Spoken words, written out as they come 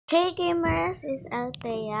Hey gamers, is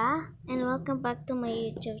Althea and welcome back to my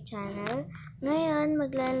YouTube channel. Ngayon,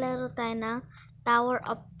 maglalaro tayo ng Tower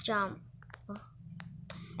of Jump.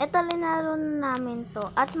 Ito, linaro na namin to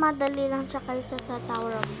at madali lang siya kaysa sa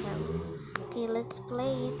Tower of Jump. Okay, let's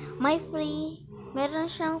play it.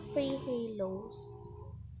 Meron siyang free halos.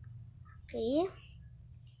 Okay,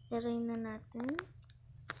 laruin na natin.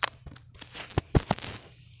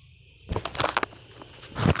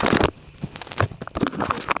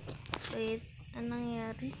 Wait, anong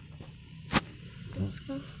nangyari? Let's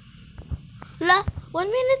go. Hala, 1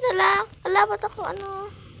 minute na lang. Hala, ba't ako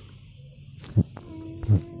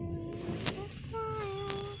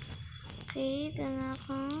Okay, tana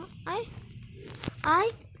ako. Ay!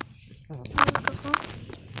 Ano ako?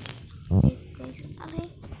 Wait, guys. Okay.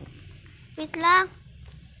 Wait lang.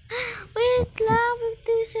 Wait lang.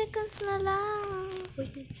 50 seconds na lang.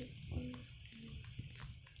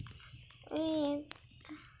 Wait.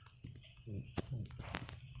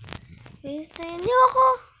 Wastein niyo ako.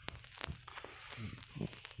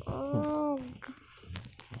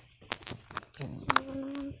 Ano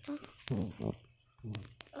naman to?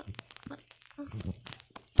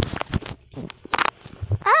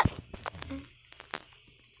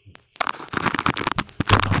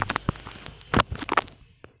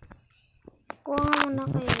 Kuha nga muna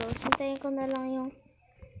kayo. Sintayin ko na lang yung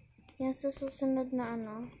sa susunod na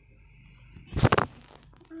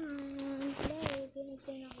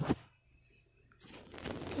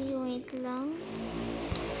Okay, wait lang.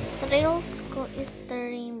 Trails ko is the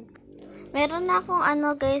rainbow. Meron na akong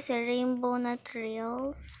guys, rainbow na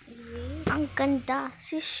trails. Ang ganda.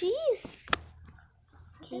 Si She's.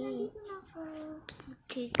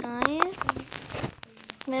 Okay guys.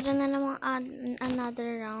 Meron na namang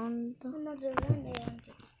another round. Ayan.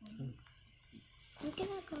 Ang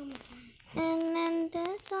ginagawa mo dyan? And then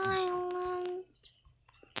this island.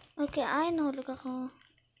 Okay, nahulog ako.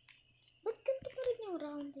 Ba't ganito pa rin yung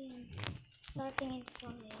round yan? Starting in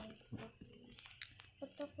 5.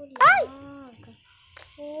 Ba't ako lag?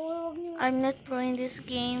 Huwag niyo. I'm not pro in this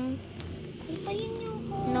game. Hintayin niyo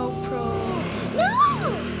ako. No pro. No!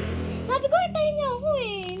 Sabi ko hintayin niyo ako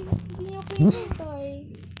eh. Hindi ako hintay.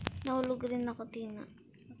 Nahulog rin ako, Tina.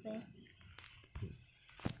 Okay.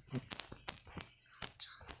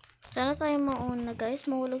 Sana tayo mauna, guys.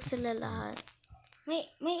 Mahulog sila lahat.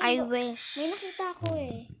 I wish. May nakita ako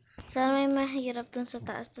eh. Sana may mahirap dun sa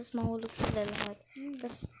taas, tas mahulog sila lahat.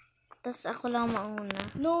 Tas ako lang mauna.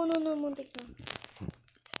 No, muntik na.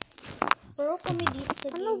 Pero kami dito sa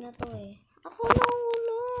game na to eh. Ako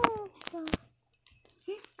nahulog.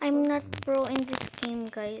 I'm not pro in this game,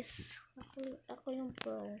 guys. Ako yung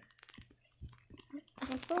pro.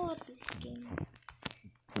 I'm pro at this game.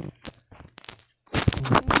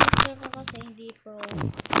 Yung sister ko kasi hindi pro.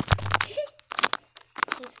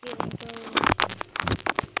 Just kidding, pro.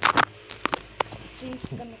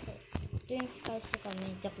 Twins kami ko. Twins kasi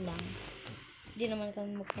kami. Joke lang. Hindi naman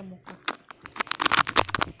kami mukha-mukha.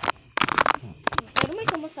 Pero may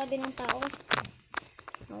sumasabi ng tao.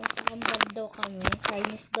 Kakambal daw kami.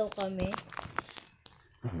 Chinese daw kami.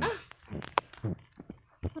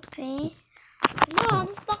 Okay.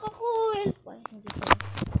 Stuck ako. Help. Ay, hindi ko.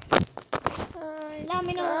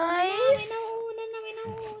 Namin na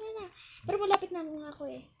una. Pero malapit na nga ako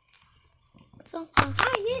eh. Saan ka?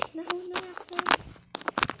 Yes! Nahuna na ako sa'yo.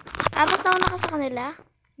 Tapos nauna ka sa kanila?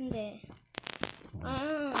 Hindi.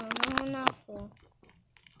 Nahuna ako.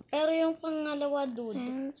 Pero yung pangalawa, dude.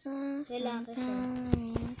 Lalaki siya.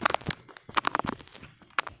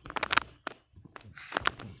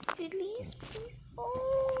 Please.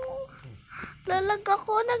 Oh! Naglalag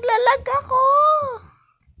ako!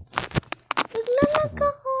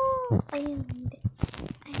 Ayun, hindi.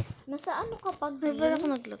 Nasa ano ka pa, May green?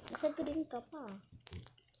 ako naglag. Nasa green ka pa.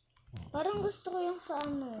 Parang gusto ko yung sa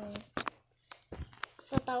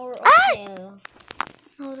sa Tower of Hell.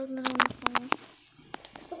 Nahulog na rin ako.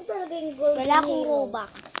 Gusto ko talaga yung gold. Wala akong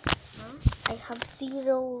Robux. Huh? I have 0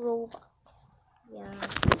 Robux. Yeah.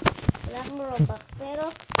 Wala akong Robux. Pero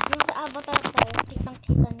yung sa avatar ko,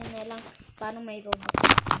 kitang-kita nila lang paano may Robux.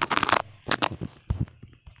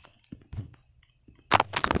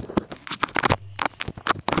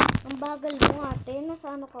 Ang bagal mo ate.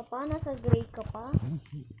 Nasa ano ka pa? Nasa gray ka pa?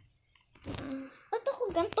 Ba't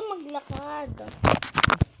ako ganito maglakad?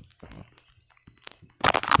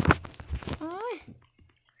 Ay!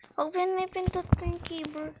 Huwag pinipindot ko yung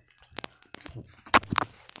keyboard.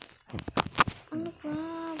 Ano ba,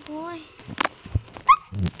 boy?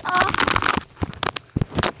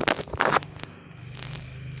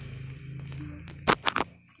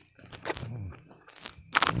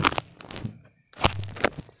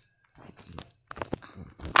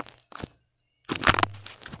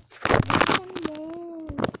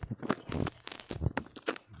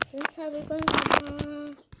 sabi ko na.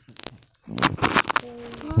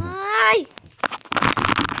 Ay!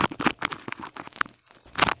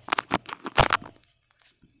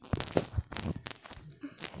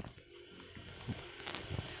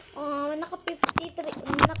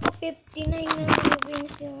 Naka-59 na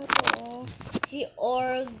wins yung ito. Si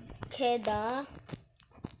Orkeda.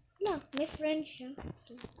 Na, may friend siya.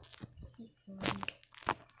 May friend.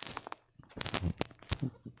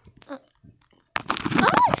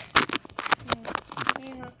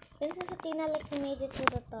 Ayun nga. Princess Athena Lex made it to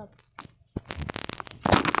the top.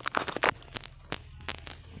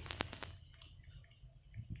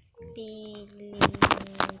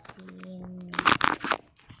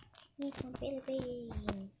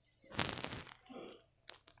 Philippines.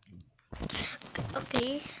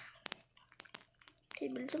 Okay. Okay,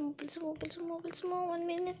 bilisan mo. 1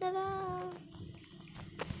 minute na lang.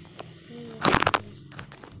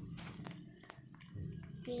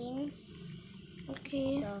 Philippines.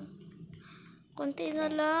 Okay. So, Konti na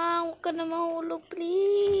lang. Huwag ka na mahulog,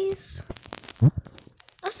 please.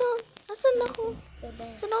 Asan ako? the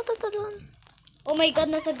best. Saan ako tatalon? Oh my god,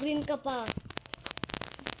 nasa green ka pa.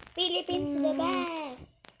 Philippines the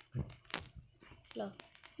best. Lo.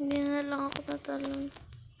 Hindi na lang ako tatalon.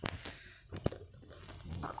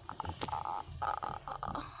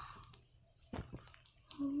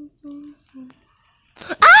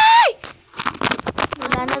 Ay!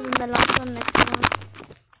 Wala na, dun na lang ako next one.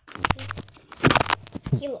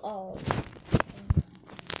 Kill all.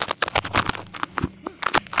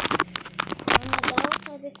 Ano daw?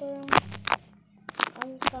 Sabi ko yung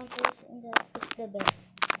all countries in the is the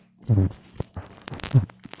best.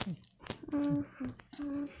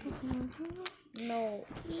 No,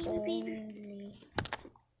 only Philippines.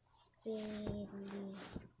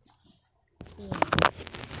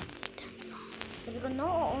 Sabi ko, no,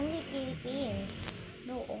 only Philippines.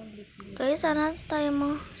 No, only Philippines. Guys, sana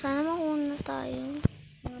mauna tayo.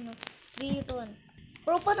 Ano? Dito.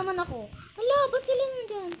 Pro pa naman ako. Hala, ba't sila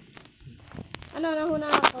nandyan? Ano, nahuna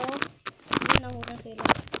ako? Hindi, nahuna sila.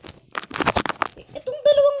 Itong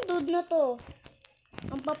dalawang dude na to.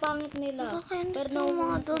 Ang papangit nila. Nakakainis Pero tong mga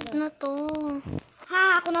nahuna dog sila. na to. Ha,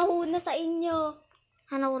 ako nahuna sa inyo.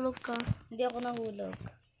 Nahulog ka. Hindi ako nahulog.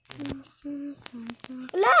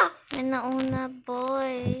 Wala! May nauna,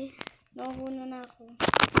 boy. Nahuna na ako.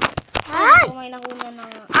 Ay! Ako may nahuna na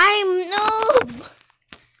nga. I'm noob!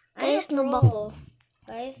 Guys, Ay, noob pro. ako.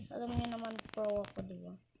 Guys, alam niyo naman pro ako, di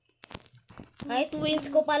ba? Kahit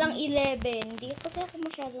wins ko palang 11. Hindi kasi ako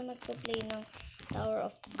masyado nagpa-play ng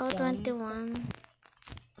Tower of Oh, Jam. 21.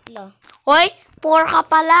 Wala. Hoy! 4 ka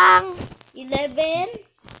pa lang! 11?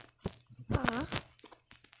 Ah?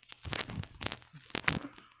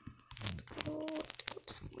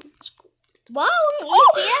 Wow, ang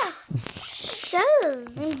easy ah!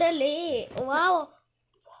 Shells! Ang dali. Wow.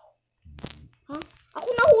 Ha? Ako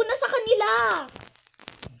nahuna sa kanila.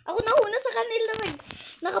 Ako nahuna sa kanila.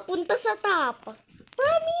 Nakapunta sa top.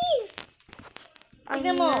 Promise. I'm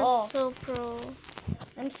Tignan mo, not oh. so pro.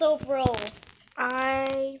 I'm so pro.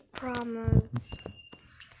 I promise.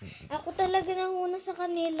 Ako talaga nahuna sa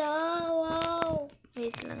kanila. Wow.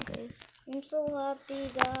 Wait lang, guys. I'm so happy,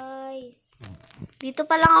 guys. Dito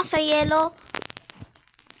pa lang ako sa yellow.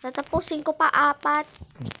 Tatapusin ko pa 4.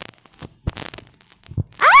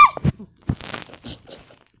 Ay!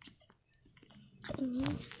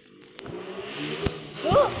 Kainis.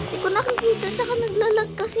 Oh, Hindi ko nakikita, tsaka naglalag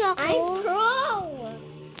kasi ako. I'm pro.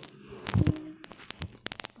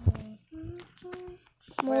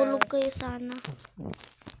 Mahulog kayo sana.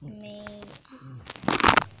 May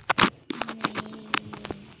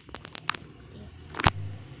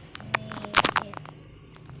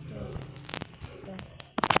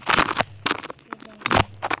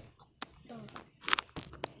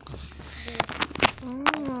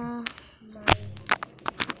Oh.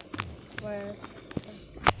 first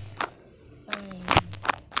time.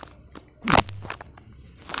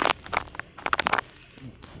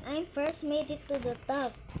 I first made it to the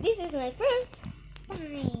top. This is my first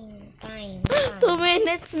time. 2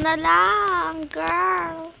 minutes na lang,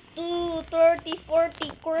 girl. 2, 30,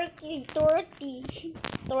 40, quirky, 30.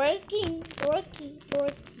 Twerking,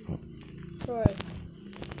 twerk.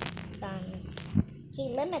 Dance.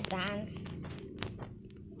 Okay, let me dance.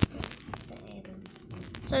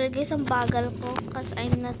 Sorry guys, ang bagal ko kasi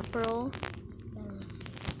I'm not pro.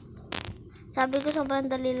 Sabi ko sobrang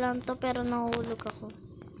dali lang to pero nahulog ako.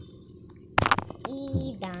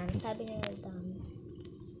 I-dance. Sabi nila dance.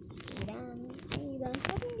 I-dance.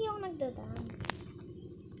 Sabi hindi ako nagda-dance.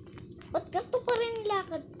 Ba't ganito pa rin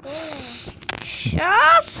lakad ko?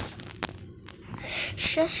 Yes!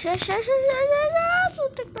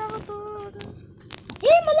 Suntik na ako doon.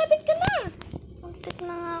 Malapit ka na. Suntik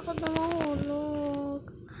na nga ako na mahulog.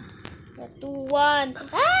 2, 1.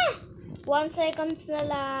 1 seconds na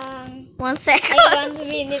lang. 1 second. Ay,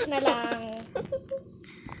 1 minute na lang.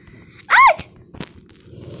 Ay!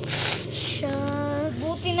 Shucks.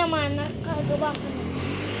 Buti naman, nakagawa ka na.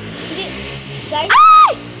 Hindi, guys,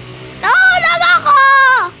 Ay! Nahulog ako!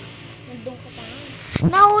 nandun ka pa.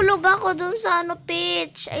 Nahulog ako dun sa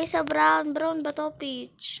peach. Ay, sa brown. Brown ba to,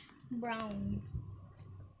 peach? Brown.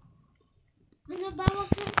 Ano ba? Huwag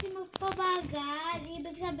ka kasi magpabagal.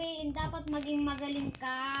 Ibig sabihin, dapat maging magaling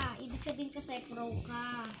ka. Ibig sabihin kasi pro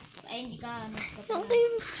ka. Ay, hindi ka nagpapagal. Okay.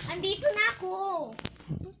 Andito na ako.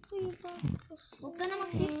 Okay ba? Huwag ka na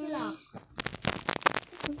mag-shift lock.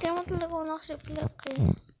 Hindi naman talaga ako nakasiplak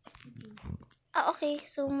eh. Okay.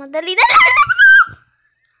 So, madali na.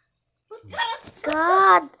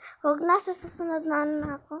 God! Huwag na sa susunod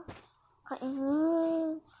na ako.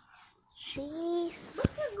 Kainin. Cheese.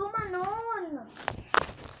 Ba't ka gumanon?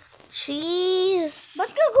 Cheese.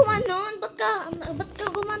 Ba't ka gumanon? Ba't ka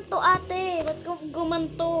gumanto, ate? Ba't ka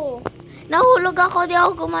gumanto? Nahulog ako, di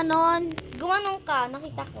ako gumanon. Gumanon ka,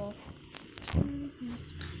 nakita ko.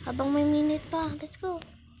 Habang may minute pa. Let's go.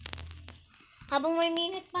 Habang may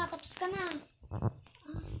minute pa, tapos ka na.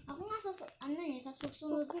 Ako nga sa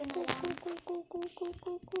susunod ka na lang.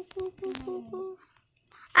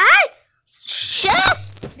 Ay!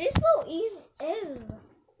 Cheese! This so is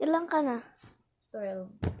Ilang ka na? 12.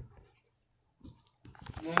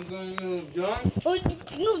 John? Oh,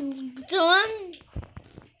 no, John!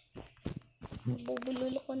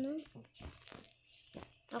 Bubulol ko na.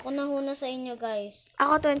 Ako na huna sa inyo, guys.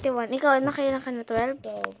 Ako 21. Ikaw, nakailan ka na 12?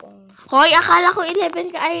 Ito ba? Hoy, akala ko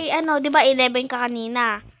 11 ka. Ay, di ba 11 ka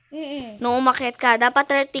kanina? Nung umakyat ka.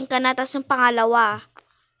 Dapat 13 ka na, tapos yung pangalawa.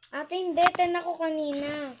 Ate, hindi. 10 ako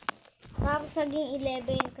kanina. Tapos naging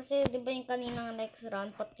 11. Kasi, di ba yung kanina next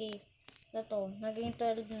round, pati ito, naging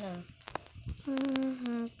 12 na.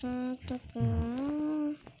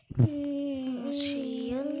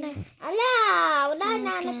 Shield eh. Ala! Wala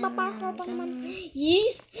na. Nagpapasa pa naman.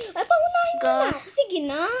 Yes! Ay, paunahin mo na. Sige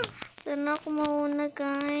na. Sana ako mauna,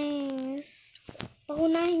 guys.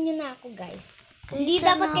 Paunahin nyo na ako, guys. Guys, Hindi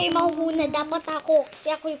sana dapat kayo ako mahuhuna. Dapat ako. Kasi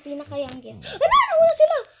ako yung pinaka-youngest. Ala! Nahuna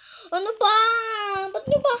sila! Ano ba? Ba't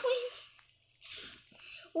nyo ba ako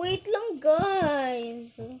Wait lang,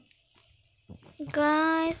 guys.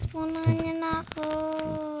 Guys, punahan niya na ako.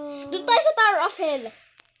 Doon tayo sa Tower of Hell.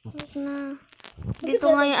 Wait na. Dito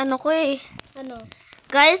nga yung ano ko eh. Ano?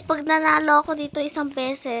 Guys, pag nanalo ako dito isang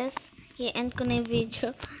beses, i-end ko na yung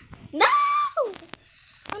video. No!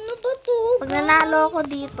 Ano ba to? Pag nanalo ako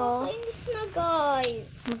dito, Kainis na, guys.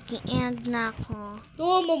 mag-i-end na ako.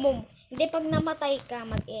 Mom. Hindi, pag namatay ka,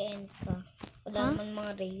 mag-e-end ka. Wala naman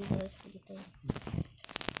mga razors dito.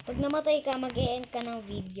 Pag namatay ka, mag-e-end ka ng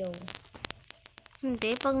video.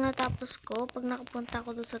 Hindi, pag natapos ko, pag nakapunta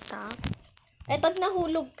ako doon sa top. Ay, pag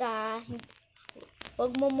nahulog ka,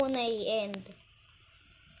 huwag mo muna i-end.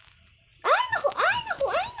 Ay,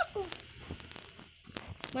 naku!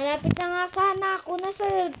 Malapit na nga sana ako. Nasa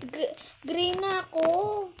green na ako.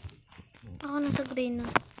 Ako nasa green na.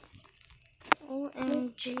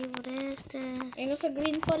 OMG, what is that? Ay, nasa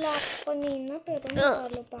green pala ako kanina, pero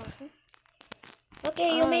natalo pa ako.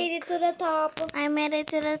 Okay, you made it to the top. I made it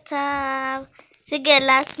to the top. Sige,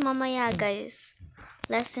 last mamaya, guys.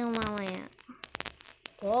 Last yung mamaya.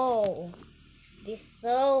 Wow. This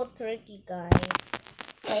so tricky, guys.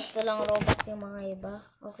 Kahit ko lang Robux yung mga iba.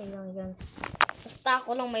 Okay lang yan. Basta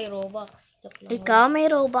ako lang may Robux. Joke lang. Ikaw, may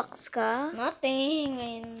Robux ka? Nothing.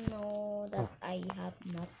 I know that I have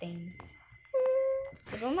nothing.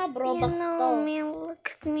 I don't have Robux You know to. me, look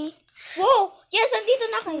at me. Wow! Yes, andito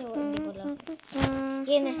na kayo. Hindi ko lang.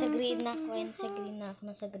 Okay, nasa green na ako.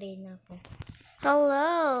 Nasa green na ako.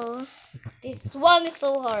 Hello. This one is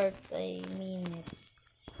so hard. I mean it.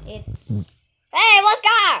 It's... Hey, what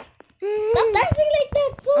ka? Stop dancing like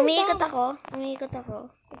that. So Umiikot dumb. ako.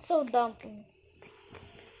 It's so dumb.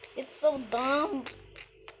 It's so dumb.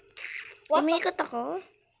 What? Umiikot ako.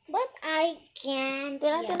 But I can't.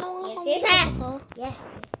 Tinatanong ako. Yes. Yes.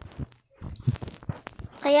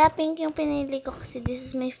 Kaya pink yung pinili ko kasi this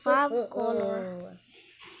is my fab color.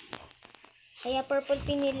 Kaya purple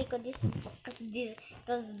pinili ko because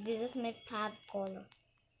this is my fab color.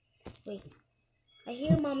 Wait. I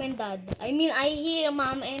hear mom and dad. I hear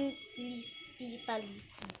mom and tita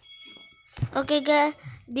Lisa. Okay, guys.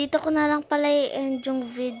 Dito ko na lang pala i-end yung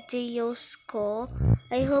videos ko.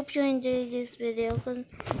 I hope you enjoyed this video.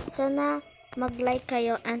 Sana mag-like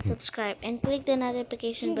kayo and subscribe. And click the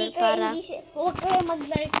notification bell para... Huwag kayo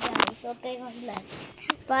mag-like, guys. Huwag kayo mag-vlog.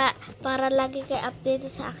 Para lagi kayo update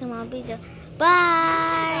sa aking mga video.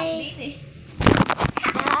 Bye! Update eh.